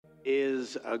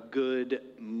is a good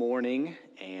morning,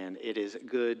 and it is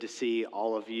good to see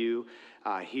all of you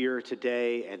here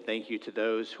today, and thank you to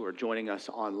those who are joining us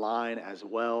online as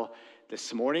well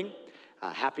this morning.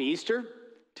 Happy Easter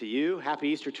to you. Happy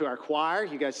Easter to our choir.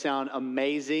 You guys sound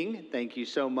amazing. Thank you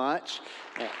so much.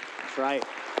 That's right.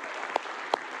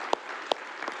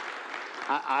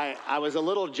 I was a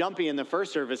little jumpy in the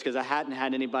first service because I hadn't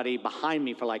had anybody behind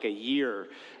me for like a year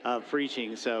of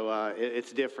preaching, so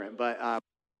it's different. But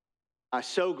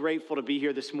so grateful to be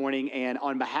here this morning, and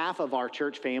on behalf of our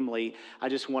church family, I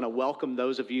just want to welcome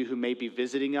those of you who may be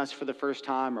visiting us for the first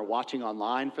time or watching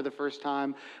online for the first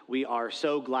time. We are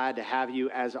so glad to have you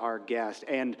as our guest,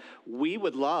 and we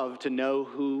would love to know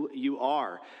who you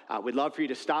are. We'd love for you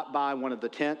to stop by one of the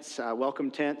tents,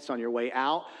 welcome tents on your way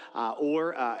out,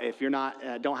 or if you're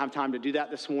not, don't have time to do that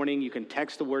this morning, you can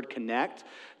text the word CONNECT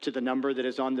to the number that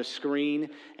is on the screen,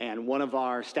 and one of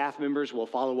our staff members will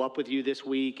follow up with you this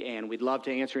week, and we'd love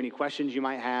to answer any questions you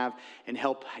might have and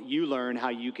help you learn how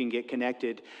you can get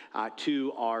connected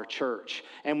to our church.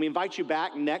 And we invite you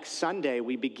back next Sunday.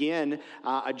 We begin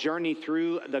a journey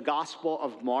through the Gospel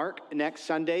of Mark next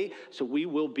Sunday, so we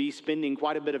will be spending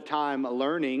quite a bit of time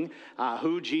learning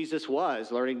who Jesus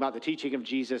was, learning about the teaching of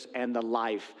Jesus and the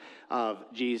life of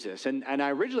Jesus. And I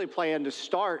originally planned to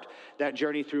start that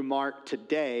journey through Mark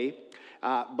today,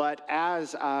 but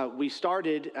as we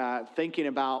started thinking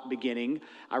about beginning,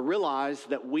 I realized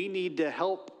that we need to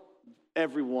help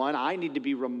everyone. I need to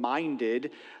be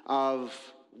reminded of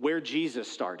where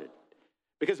Jesus started.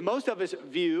 Because most of us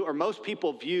view, or most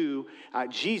people view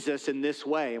Jesus in this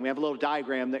way. And we have a little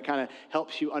diagram that kind of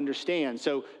helps you understand.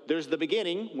 So there's the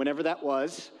beginning, whenever that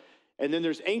was. And then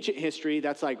there's ancient history,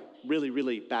 that's like really,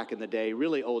 really back in the day,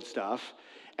 really old stuff.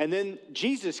 And then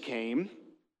Jesus came,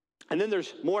 and then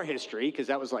there's more history, because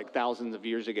that was like thousands of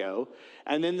years ago.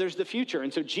 And then there's the future.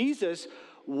 And so Jesus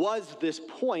was this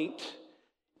point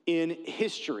in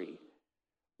history.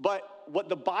 But what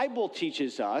the Bible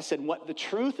teaches us, and what the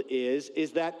truth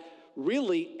is that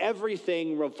really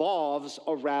everything revolves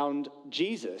around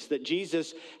Jesus, that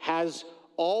Jesus has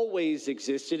always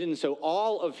existed, and so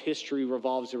all of history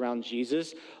revolves around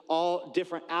Jesus. All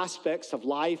different aspects of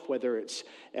life, whether it's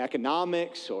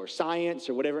economics or science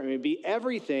or whatever it may be,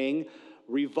 everything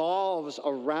revolves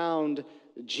around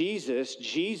Jesus.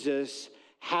 Jesus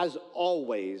has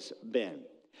always been.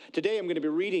 Today I'm going to be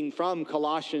reading from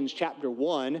Colossians chapter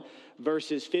 1,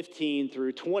 verses 15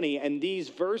 through 20, and these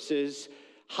verses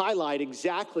highlight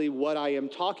exactly what I am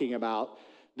talking about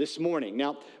this morning.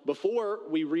 Now, before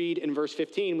we read in verse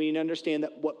 15, we need to understand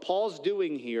that what Paul's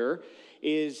doing here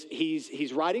is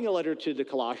he's writing a letter to the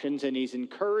Colossians, and he's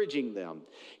encouraging them.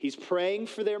 He's praying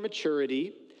for their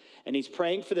maturity, and he's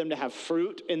praying for them to have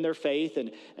fruit in their faith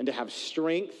and to have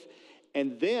strength.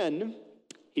 And then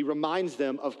he reminds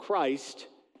them of Christ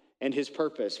and his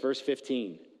purpose. Verse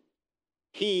 15,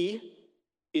 he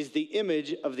is the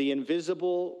image of the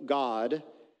invisible God,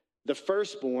 the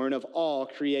firstborn of all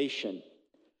creation.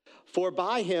 For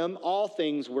by him all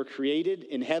things were created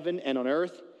in heaven and on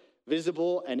earth,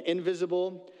 visible and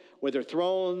invisible, whether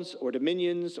thrones or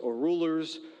dominions or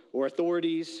rulers or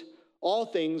authorities. All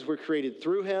things were created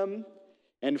through him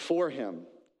and for him.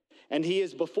 And he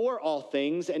is before all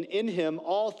things, and in him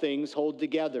all things hold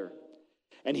together.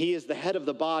 And he is the head of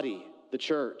the body, the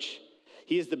church.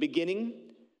 He is the beginning,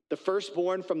 the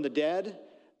firstborn from the dead,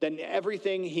 that in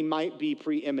everything he might be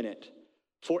preeminent.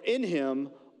 For in him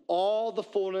all the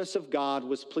fullness of God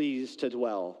was pleased to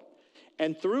dwell,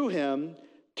 and through him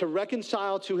to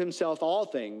reconcile to himself all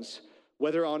things,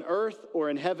 whether on earth or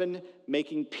in heaven,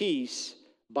 making peace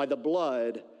by the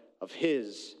blood of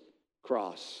his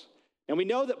cross. And we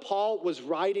know that Paul was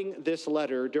writing this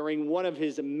letter during one of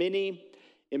his many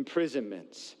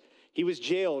imprisonments. He was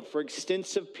jailed for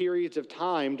extensive periods of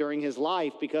time during his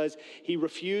life because he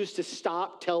refused to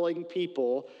stop telling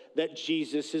people that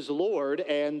Jesus is Lord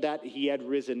and that he had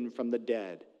risen from the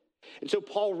dead. And so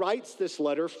Paul writes this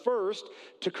letter first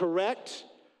to correct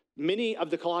many of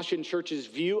the Colossian church's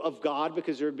view of God,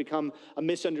 because there had become a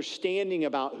misunderstanding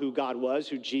about who God was,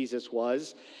 who Jesus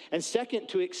was. And second,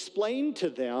 to explain to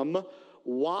them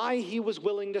why he was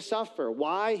willing to suffer,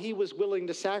 why he was willing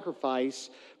to sacrifice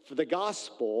for the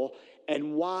gospel,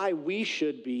 and why we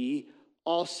should be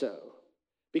also.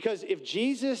 Because if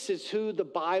Jesus is who the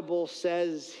Bible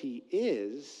says he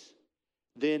is,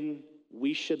 then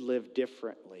we should live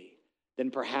differently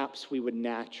than perhaps we would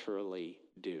naturally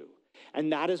do.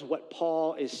 And that is what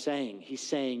Paul is saying. He's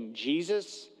saying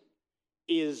Jesus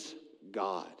is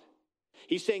God.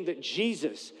 He's saying that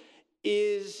Jesus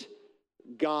is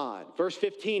God. Verse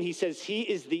 15, he says, he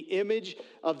is the image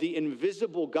of the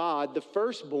invisible God, the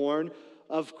firstborn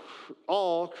of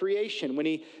all creation. When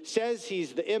he says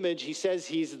he's the image, he says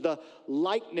he's the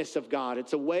likeness of God.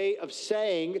 It's a way of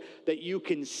saying that you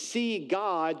can see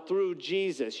God through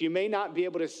Jesus. You may not be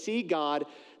able to see God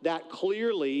that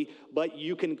clearly, but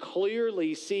you can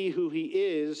clearly see who he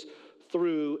is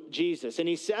through Jesus. And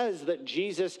he says that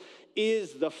Jesus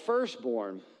is the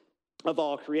firstborn of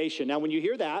all creation. Now, when you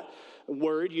hear that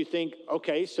word, you think,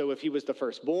 okay, so if he was the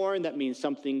firstborn, that means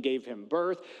something gave him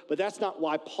birth. But that's not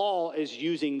why Paul is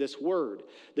using this word.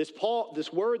 This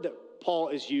word that Paul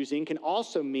is using can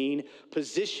also mean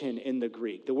position in the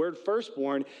Greek. The word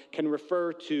firstborn can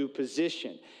refer to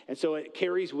position. And so it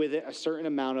carries with it a certain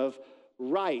amount of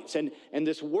rights. And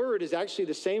this word is actually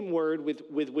the same word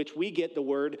with which we get the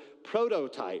word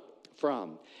prototype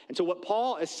from. And so what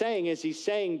Paul is saying is he's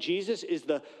saying Jesus is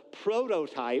the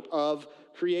prototype of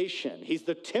creation. He's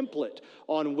the template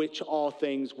on which all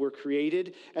things were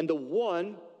created and the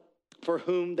one for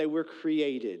whom they were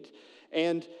created.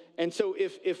 And so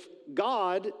if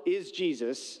God is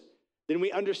Jesus, then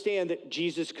we understand that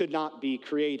Jesus could not be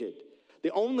created.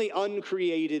 The only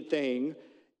uncreated thing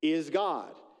is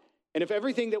God. And if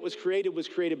everything that was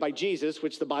created by Jesus,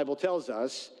 which the Bible tells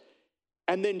us,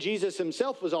 and then Jesus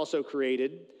himself was also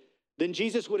created, then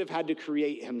Jesus would have had to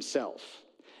create himself.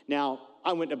 Now,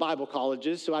 I went to Bible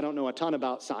colleges, so I don't know a ton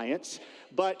about science,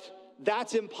 but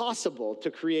that's impossible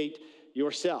to create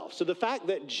yourself. So the fact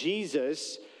that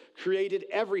Jesus created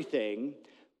everything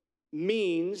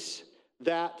means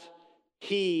that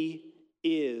he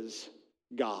is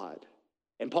God.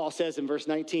 And Paul says in verse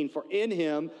 19, for in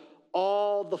him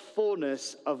all the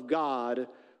fullness of God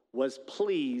was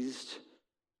pleased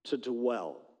to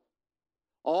dwell.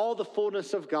 All the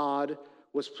fullness of God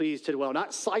was pleased to dwell.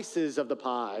 Not slices of the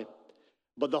pie,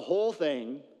 but the whole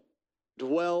thing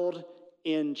dwelled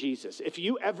in Jesus. If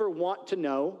you ever want to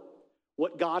know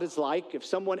what God is like, if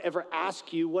someone ever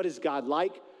asks you, what is God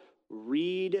like?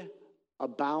 Read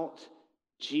about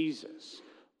Jesus.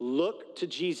 Look to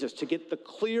Jesus to get the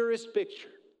clearest picture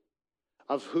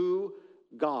of who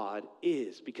God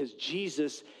is, because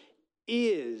Jesus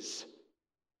is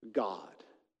God.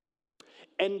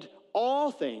 And all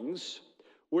things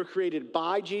were created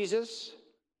by Jesus,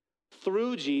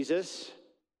 through Jesus,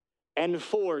 and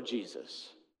for Jesus.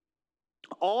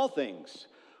 All things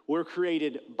were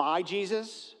created by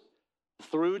Jesus,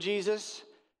 through Jesus,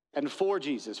 and for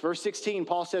Jesus. Verse 16,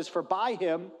 Paul says, for by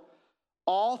him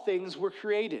all things were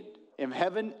created in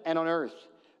heaven and on earth,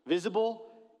 visible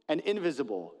and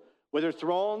invisible, whether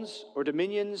thrones or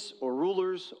dominions or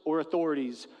rulers or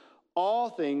authorities. All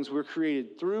things were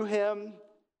created through him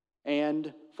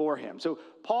and for him. So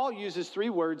Paul uses three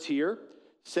words here,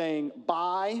 saying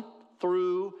by,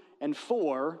 through, and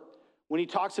for, when he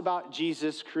talks about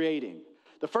Jesus creating.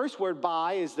 The first word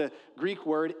by is the Greek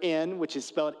word in, which is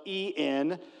spelled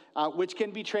E-N, which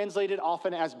can be translated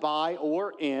often as by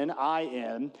or in,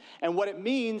 I-N. And what it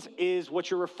means is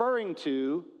what you're referring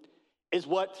to is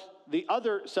what the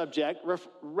other subject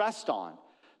rests on.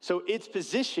 So its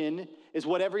position is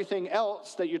what everything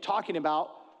else that you're talking about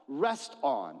rests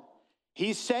on.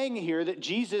 He's saying here that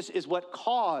Jesus is what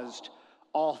caused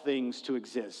all things to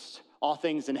exist. All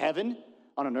things in heaven,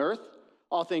 on earth,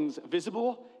 all things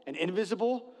visible and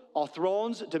invisible, all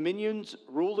thrones, dominions,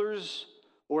 rulers,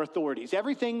 or authorities.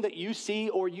 Everything that you see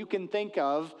or you can think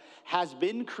of has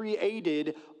been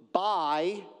created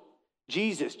by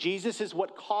Jesus. Jesus is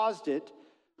what caused it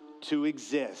to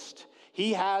exist.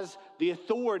 He has the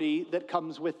authority that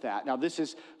comes with that. Now, this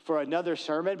is for another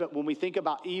sermon, but when we think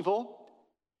about evil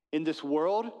in this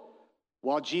world,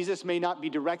 while Jesus may not be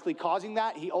directly causing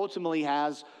that, he ultimately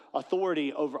has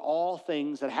authority over all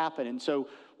things that happen. And so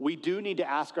we do need to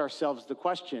ask ourselves the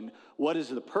question, what is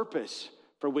the purpose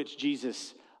for which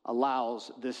Jesus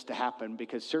allows this to happen?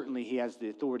 Because certainly he has the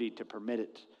authority to permit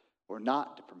it or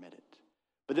not to permit it.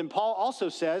 But then Paul also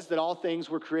says that all things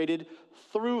were created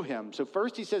through him. So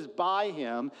first he says by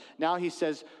him, now he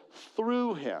says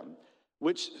through him,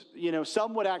 which,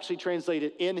 some would actually translate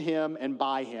it in him and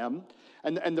by him.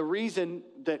 And the reason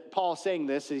that Paul's saying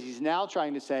this is he's now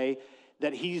trying to say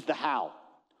that he's the how,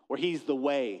 or he's the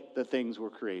way that things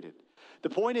were created. The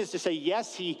point is to say,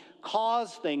 yes, he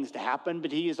caused things to happen,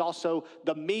 but he is also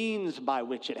the means by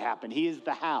which it happened. He is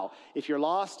the how. If you're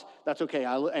lost, that's okay.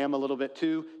 I am a little bit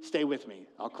too. Stay with me.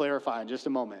 I'll clarify in just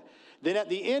a moment. Then at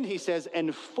the end, he says,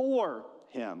 and for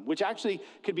him, which actually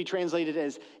could be translated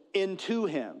as into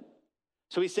him.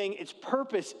 So he's saying its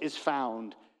purpose is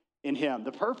found in him.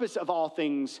 The purpose of all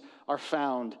things are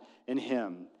found in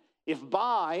him. If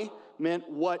by meant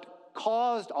what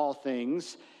caused all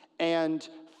things, and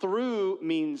through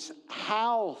means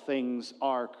how things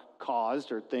are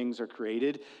caused or things are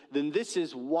created, then this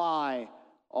is why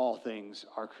all things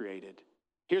are created.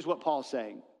 Here's what Paul's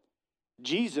saying.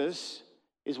 Jesus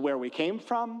is where we came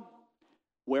from,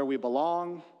 where we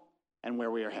belong, and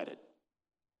where we are headed.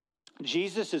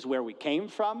 Jesus is where we came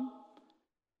from,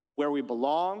 where we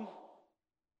belong,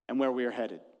 and where we are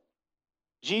headed.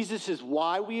 Jesus is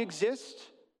why we exist.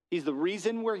 He's the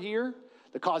reason we're here,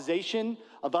 the causation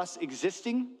of us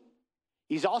existing.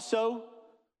 He's also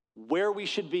where we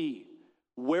should be,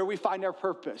 where we find our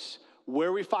purpose,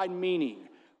 where we find meaning,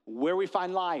 where we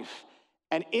find life.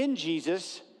 And in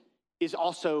Jesus is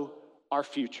also our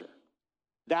future.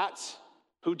 That's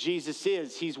who Jesus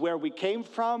is. He's where we came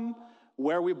from,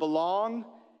 where we belong,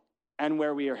 and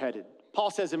where we are headed.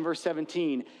 Paul says in verse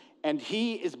 17, and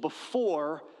he is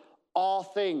before all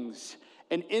things,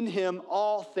 and in him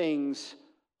all things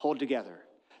hold together.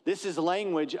 This is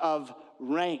language of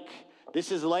rank.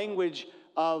 This is language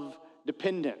of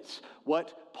dependence.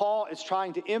 What Paul is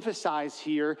trying to emphasize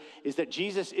here is that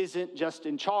Jesus isn't just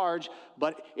in charge,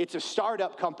 but it's a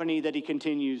startup company that he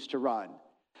continues to run.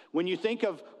 When you think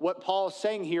of what Paul is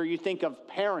saying here, you think of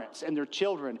parents and their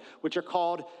children, which are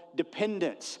called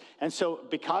dependents. And so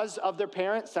because of their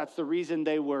parents, that's the reason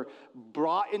they were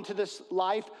brought into this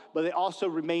life, but they also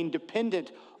remain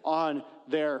dependent on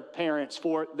their parents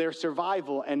for their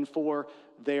survival and for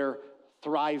their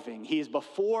thriving. He is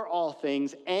before all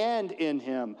things, and in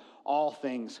him all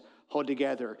things hold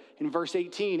together. In verse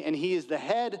 18, and he is the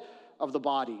head of the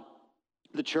body,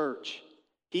 the church.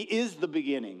 He is the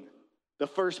beginning, the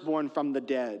firstborn from the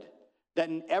dead, that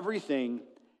in everything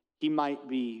he might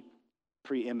be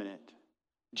preeminent.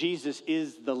 Jesus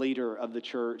is the leader of the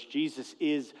church. Jesus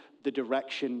is the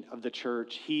direction of the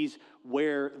church. He's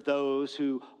where those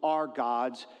who are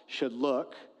God's should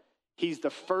look. He's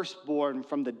the firstborn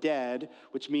from the dead,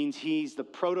 which means he's the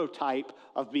prototype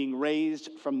of being raised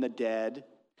from the dead.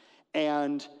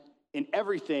 And in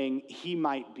everything, he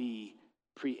might be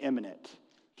preeminent.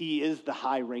 He is the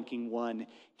high-ranking one.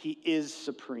 He is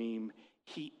supreme.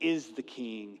 He is the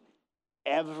king.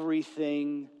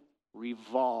 Everything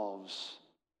revolves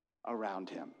around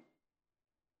him.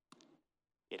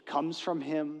 It comes from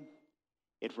him.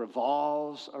 It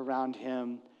revolves around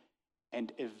him.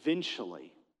 And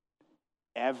eventually,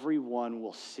 everyone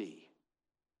will see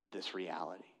this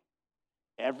reality.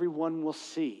 Everyone will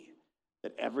see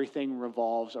that everything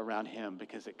revolves around him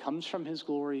because it comes from his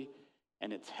glory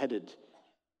and it's headed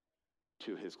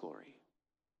to his glory.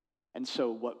 And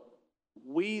so what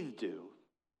we do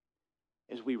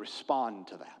is we respond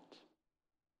to that.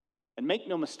 And make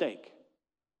no mistake,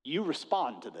 you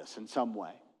respond to this in some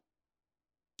way.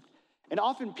 And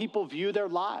often people view their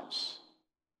lives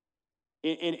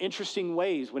in interesting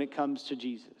ways when it comes to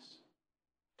Jesus.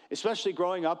 Especially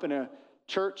growing up in a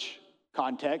church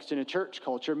context, in a church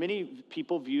culture, many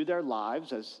people view their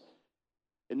lives as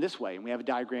in this way. And we have a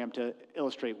diagram to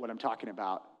illustrate what I'm talking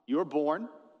about. You're born,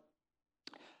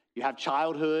 you have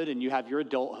childhood, and you have your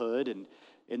adulthood. And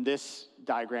in this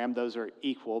diagram, those are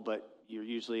equal, but you're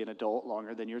usually an adult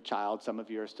longer than your child. Some of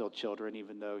you are still children,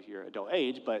 even though you're adult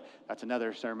age, but that's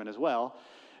another sermon as well.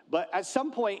 But at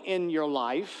some point in your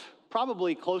life,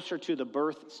 probably closer to the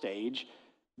birth stage,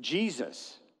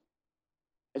 Jesus.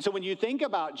 And so when you think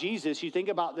about Jesus, you think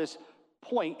about this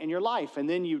point in your life, and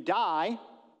then you die,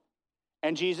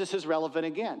 and Jesus is relevant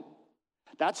again.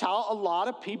 That's how a lot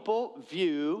of people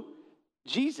view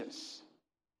Jesus.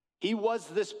 He was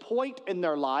this point in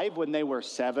their life when they were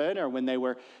 7 or when they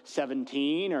were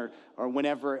 17 or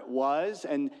whenever it was.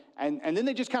 And then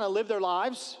they just kind of live their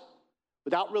lives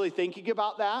without really thinking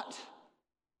about that.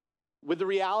 With the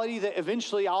reality that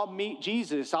eventually I'll meet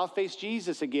Jesus, I'll face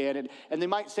Jesus again. And they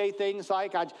might say things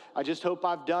like, I just hope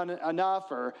I've done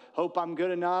enough, or hope I'm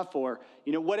good enough, or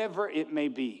whatever it may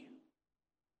be.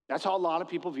 That's how a lot of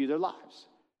people view their lives.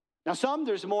 Now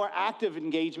there's more active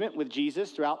engagement with Jesus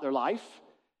throughout their life.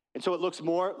 And so it looks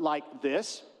more like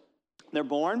this. They're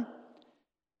born,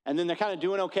 and then they're kind of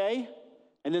doing okay,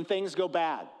 and then things go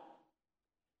bad.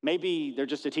 Maybe they're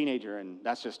just a teenager, and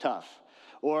that's just tough.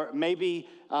 Or maybe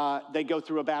they go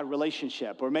through a bad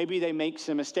relationship. Or maybe they make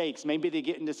some mistakes. Maybe they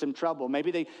get into some trouble.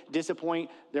 Maybe they disappoint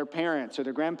their parents or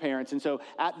their grandparents. And so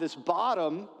at this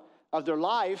bottom of their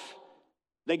life,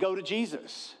 they go to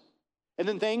Jesus. And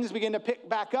then things begin to pick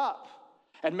back up.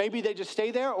 And maybe they just stay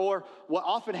there, or what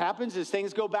often happens is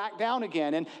things go back down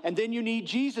again, and then you need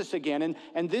Jesus again.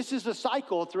 And this is the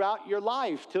cycle throughout your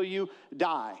life till you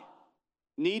die.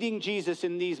 Needing Jesus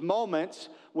in these moments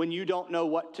when you don't know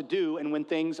what to do and when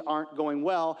things aren't going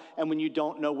well and when you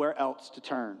don't know where else to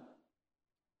turn.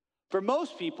 For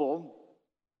most people,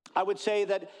 I would say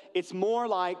that it's more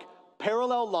like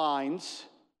parallel lines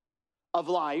of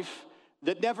life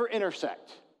that never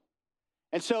intersect.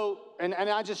 And so, and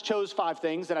I just chose 5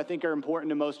 things that I think are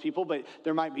important to most people, but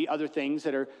there might be other things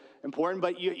that are important.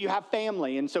 But you have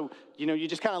family, and so, you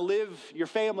just kind of live your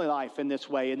family life in this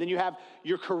way. And then you have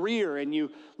your career, and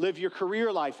you live your career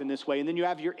life in this way. And then you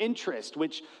have your interest,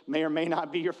 which may or may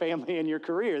not be your family and your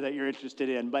career that you're interested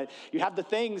in. But you have the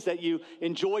things that you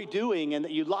enjoy doing and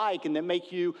that you like and that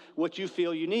make you what you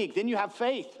feel unique. Then you have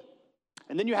faith.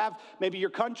 And then you have maybe your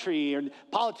country and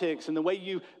politics and the way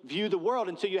you view the world.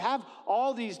 And so you have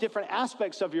all these different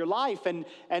aspects of your life, and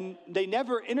they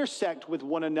never intersect with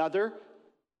one another.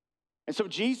 And so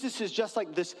Jesus is just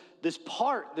like this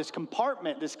part, this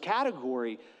compartment, this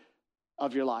category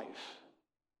of your life.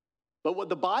 But what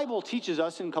the Bible teaches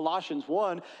us in Colossians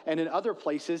 1 and in other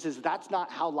places is that's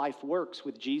not how life works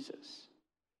with Jesus.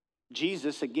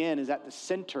 Jesus, again, is at the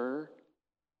center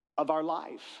of our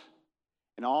life.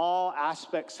 And all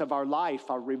aspects of our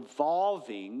life are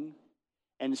revolving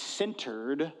and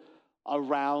centered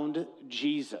around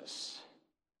Jesus.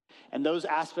 And those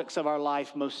aspects of our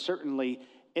life most certainly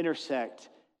intersect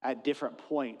at different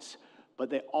points,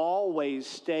 but they always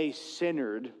stay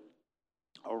centered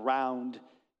around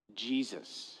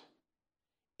Jesus.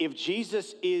 If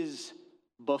Jesus is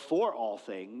before all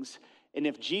things, and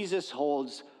if Jesus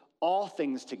holds all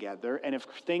things together, and if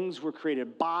things were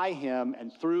created by him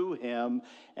and through him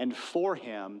and for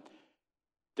him,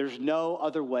 there's no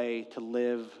other way to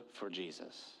live for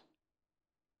Jesus.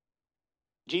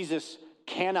 Jesus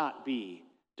cannot be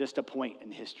just a point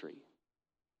in history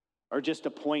or just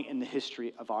a point in the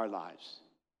history of our lives.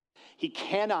 He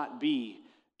cannot be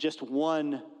just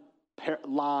one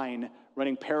line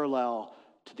running parallel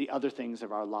to the other things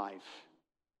of our life.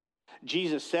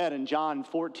 Jesus said in John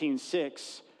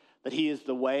 14:6, that he is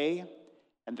the way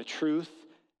and the truth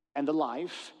and the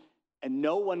life, and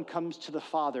no one comes to the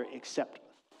Father except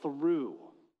through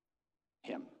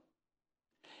him,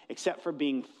 except for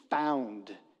being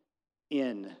found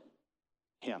in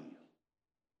him.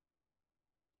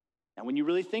 And when you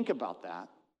really think about that,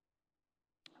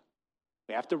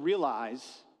 we have to realize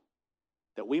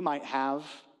that we might have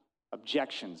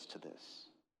objections to this.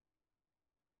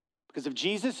 Because if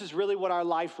Jesus is really what our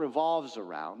life revolves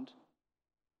around,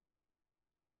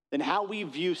 then how we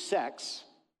view sex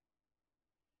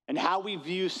and how we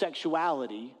view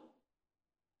sexuality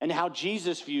and how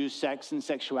Jesus views sex and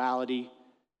sexuality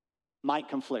might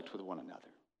conflict with one another.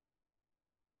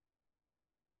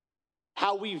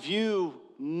 How we view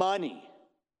money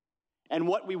and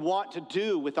what we want to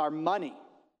do with our money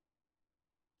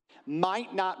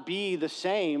might not be the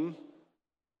same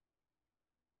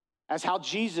as how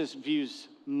Jesus views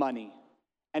money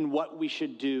and what we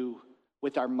should do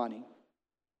with our money.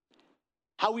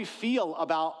 How we feel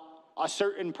about a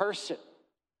certain person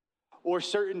or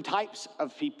certain types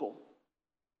of people.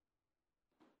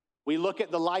 We look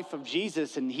at the life of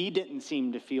Jesus and he didn't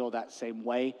seem to feel that same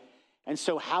way. And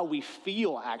so how we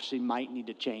feel actually might need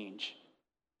to change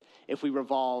if we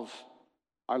revolve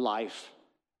our life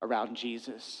around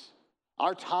Jesus.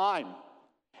 Our time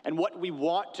and what we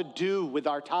want to do with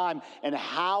our time and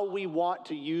how we want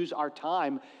to use our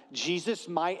time, Jesus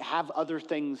might have other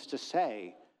things to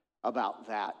say about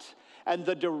that. And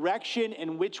the direction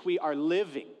in which we are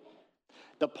living,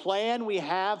 the plan we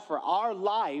have for our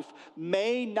life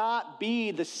may not be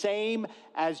the same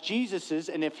as Jesus's.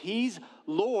 And if he's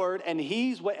Lord and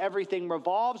he's what everything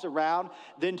revolves around,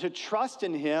 then to trust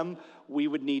in him, we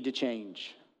would need to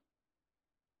change.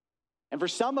 And for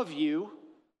some of you,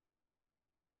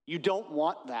 you don't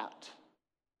want that.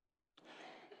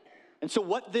 And so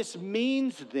what this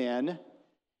means then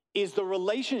is the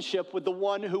relationship with the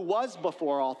one who was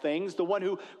before all things, the one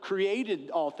who created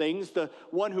all things, the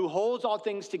one who holds all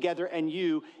things together, and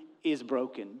you is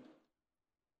broken.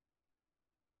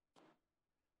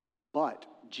 But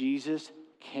Jesus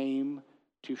came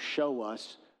to show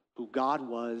us who God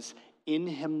was. In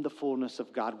him the fullness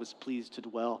of God was pleased to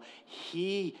dwell.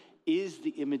 He is the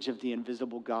image of the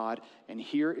invisible God. And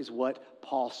here is what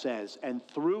Paul says. And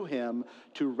through him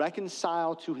to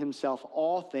reconcile to himself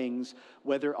all things,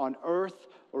 whether on earth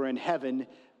or in heaven,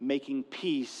 making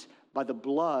peace by the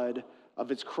blood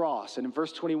of its cross. And in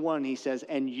verse 21, he says,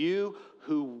 and you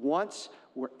who once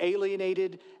were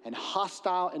alienated and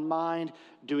hostile in mind,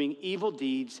 doing evil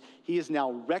deeds, he's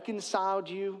now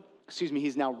reconciled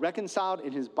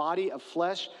in his body of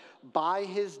flesh by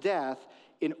his death,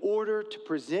 in order to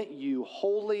present you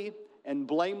holy and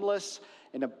blameless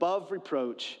and above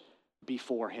reproach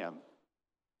before him.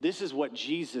 This is what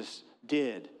Jesus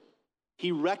did.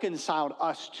 He reconciled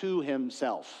us to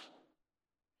himself.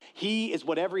 He is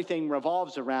what everything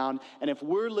revolves around. And if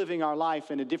we're living our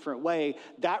life in a different way,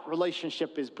 that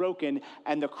relationship is broken,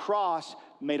 and the cross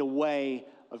made a way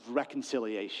of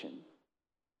reconciliation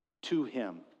to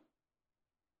him.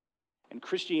 And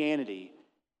Christianity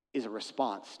is a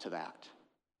response to that,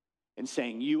 and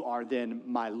saying, you are then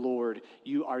my Lord,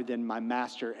 you are then my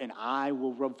master, and I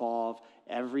will revolve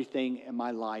everything in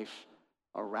my life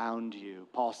around you.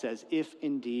 Paul says, if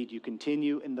indeed you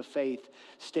continue in the faith,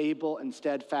 stable and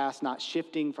steadfast, not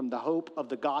shifting from the hope of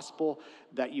the gospel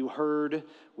that you heard,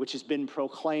 which has been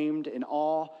proclaimed in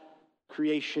all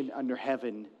creation under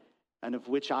heaven, and of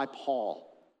which I, Paul,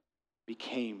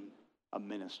 became a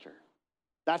minister.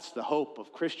 That's the hope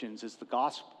of Christians, is the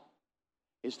gospel,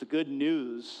 is the good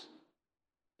news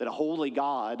that a holy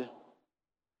God,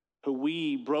 who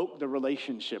we broke the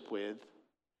relationship with,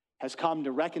 has come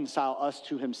to reconcile us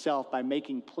to himself by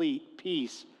making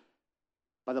peace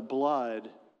by the blood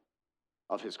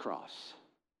of his cross.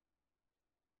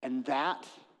 And that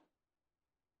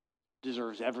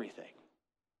deserves everything.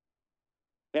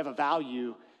 We have a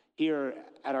value here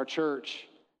at our church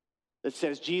that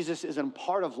says Jesus isn't a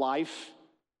part of life,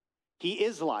 he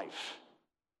is life.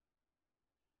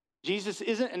 Jesus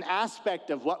isn't an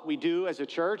aspect of what we do as a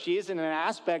church. He isn't an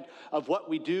aspect of what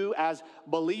we do as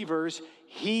believers.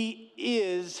 He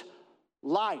is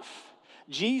life.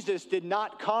 Jesus did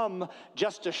not come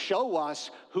just to show us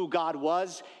who God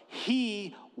was.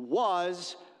 He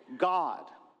was God.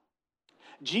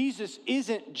 Jesus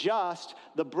isn't just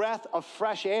the breath of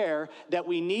fresh air that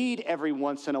we need every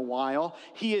once in a while.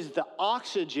 He is the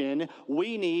oxygen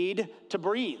we need to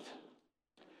breathe.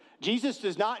 Jesus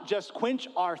does not just quench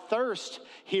our thirst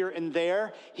here and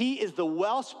there. He is the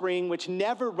wellspring which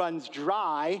never runs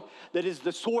dry, that is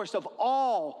the source of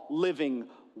all living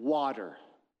water.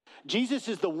 Jesus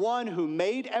is the one who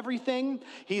made everything.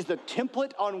 He's the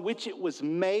template on which it was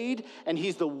made, and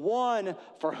he's the one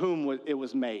for whom it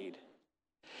was made.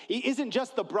 He isn't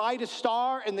just the brightest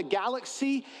star in the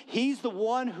galaxy. He's the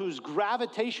one whose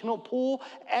gravitational pull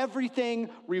everything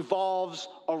revolves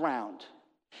around.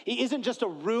 He isn't just a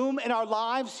room in our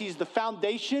lives. He's the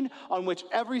foundation on which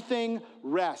everything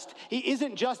rests. He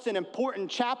isn't just an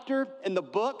important chapter in the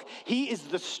book. He is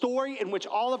the story in which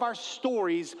all of our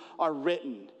stories are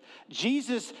written.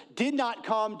 Jesus did not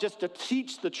come just to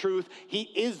teach the truth. He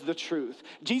is the truth.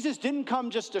 Jesus didn't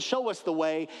come just to show us the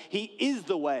way. He is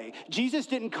the way. Jesus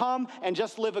didn't come and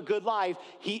just live a good life.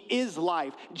 He is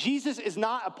life. Jesus is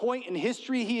not a point in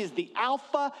history. He is the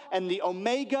Alpha and the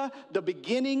Omega, the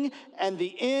beginning and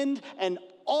the end, and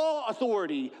all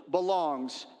authority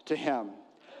belongs to him.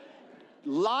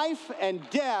 Life and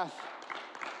death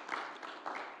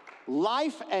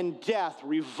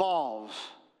revolve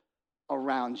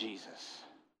around Jesus.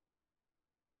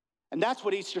 And that's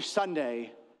what Easter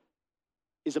Sunday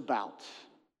is about.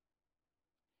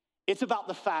 It's about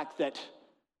the fact that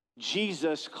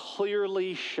Jesus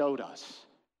clearly showed us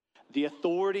the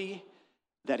authority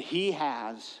that he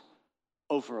has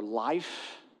over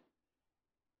life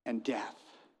and death.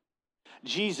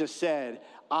 Jesus said,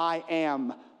 I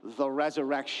am the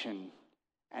resurrection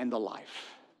and the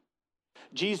life.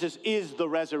 Jesus is the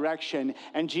resurrection,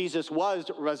 and Jesus was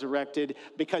resurrected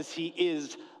because he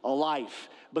is life,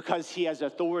 because he has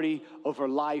authority over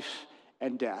life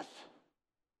and death.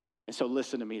 And so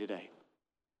listen to me today.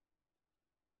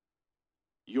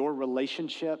 Your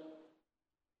relationship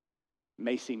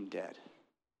may seem dead,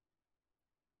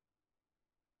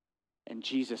 and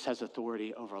Jesus has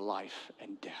authority over life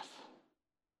and death.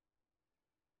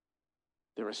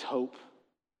 There is hope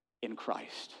in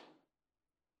Christ.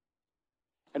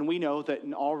 And we know that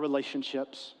in all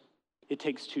relationships, it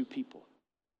takes two people.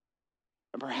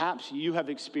 And perhaps you have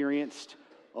experienced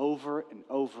over and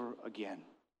over again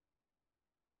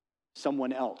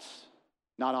someone else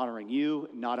not honoring you,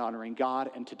 not honoring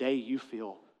God, and today you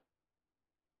feel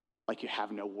like you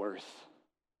have no worth.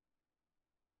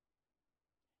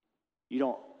 You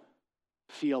don't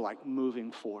feel like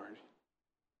moving forward.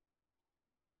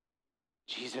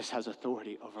 Jesus has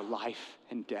authority over life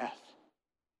and death.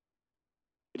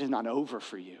 It is not over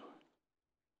for you.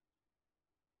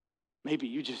 Maybe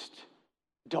you just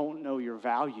don't know your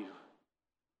value.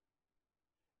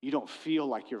 You don't feel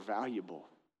like you're valuable.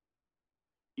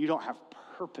 You don't have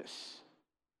purpose.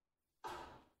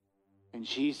 And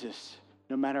Jesus,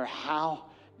 no matter how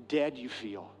dead you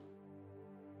feel,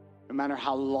 no matter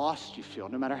how lost you feel,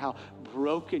 no matter how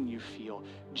broken you feel,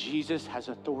 Jesus has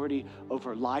authority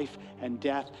over life and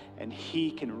death, and he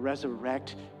can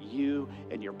resurrect you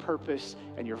and your purpose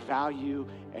and your value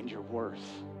and your worth.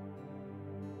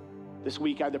 This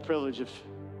week I had the privilege of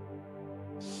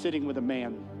sitting with a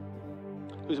man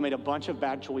who's made a bunch of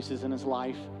bad choices in his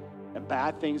life, and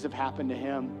bad things have happened to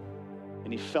him,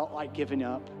 and he felt like giving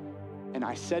up. And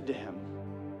I said to him,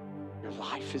 your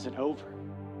life isn't over.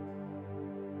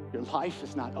 Your life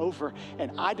is not over.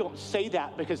 And I don't say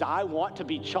that because I want to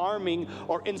be charming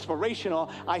or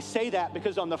inspirational. I say that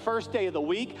because on the first day of the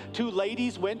week, 2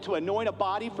 ladies went to anoint a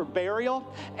body for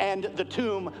burial, and the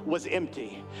tomb was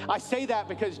empty. I say that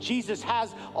because Jesus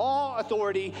has all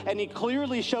authority, and he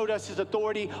clearly showed us his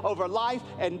authority over life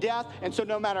and death. And so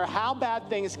no matter how bad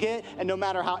things get, and no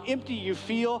matter how empty you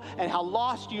feel and how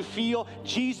lost you feel,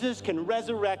 Jesus can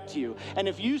resurrect you. And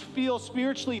if you feel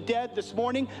spiritually dead this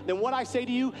morning, then what I say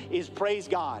to you is praise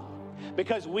God,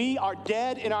 because we are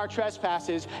dead in our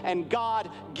trespasses, and God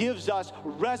gives us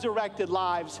resurrected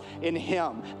lives in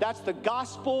him. That's the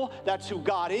gospel. That's who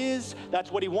God is.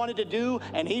 That's what he wanted to do,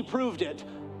 and he proved it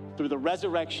through the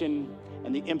resurrection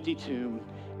and the empty tomb.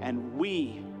 And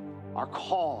we are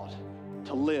called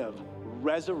to live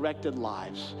resurrected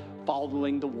lives,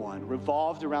 following the one,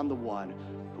 revolved around the one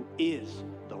who is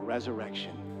the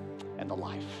resurrection and the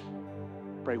life.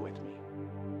 Pray with me.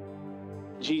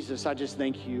 Jesus, I just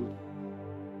thank you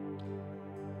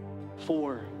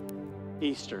for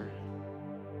Easter.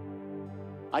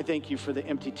 I thank you for the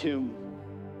empty tomb.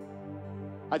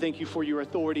 I thank you for your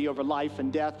authority over life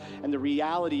and death. And the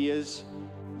reality is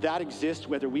that exists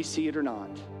whether we see it or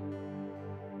not.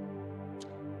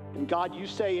 And God, you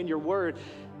say in your word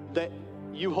that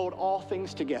you hold all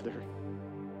things together.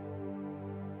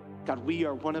 God, we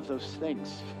are one of those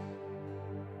things.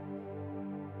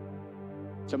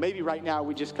 So maybe right now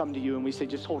we just come to you and we say,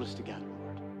 just hold us together,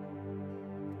 Lord.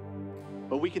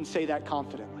 But we can say that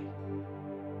confidently.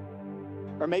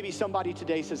 Or maybe somebody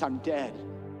today says, I'm dead.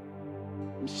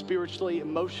 I'm spiritually,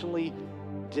 emotionally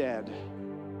dead.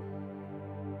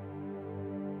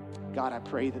 God, I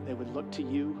pray that they would look to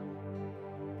you,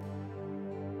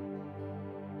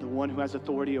 the one who has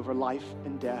authority over life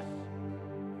and death.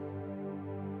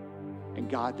 And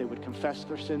God, they would confess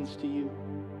their sins to you,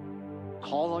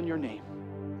 call on your name.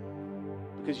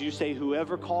 Because you say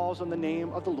whoever calls on the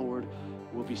name of the Lord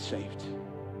will be saved.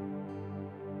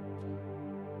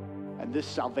 And this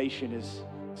salvation is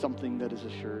something that is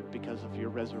assured because of your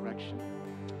resurrection.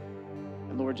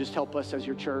 And Lord, just help us as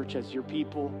your church, as your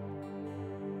people,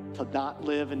 to not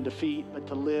live in defeat, but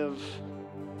to live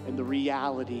in the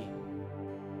reality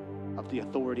of the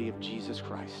authority of Jesus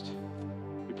Christ.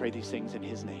 We pray these things in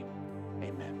his name.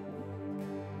 Amen.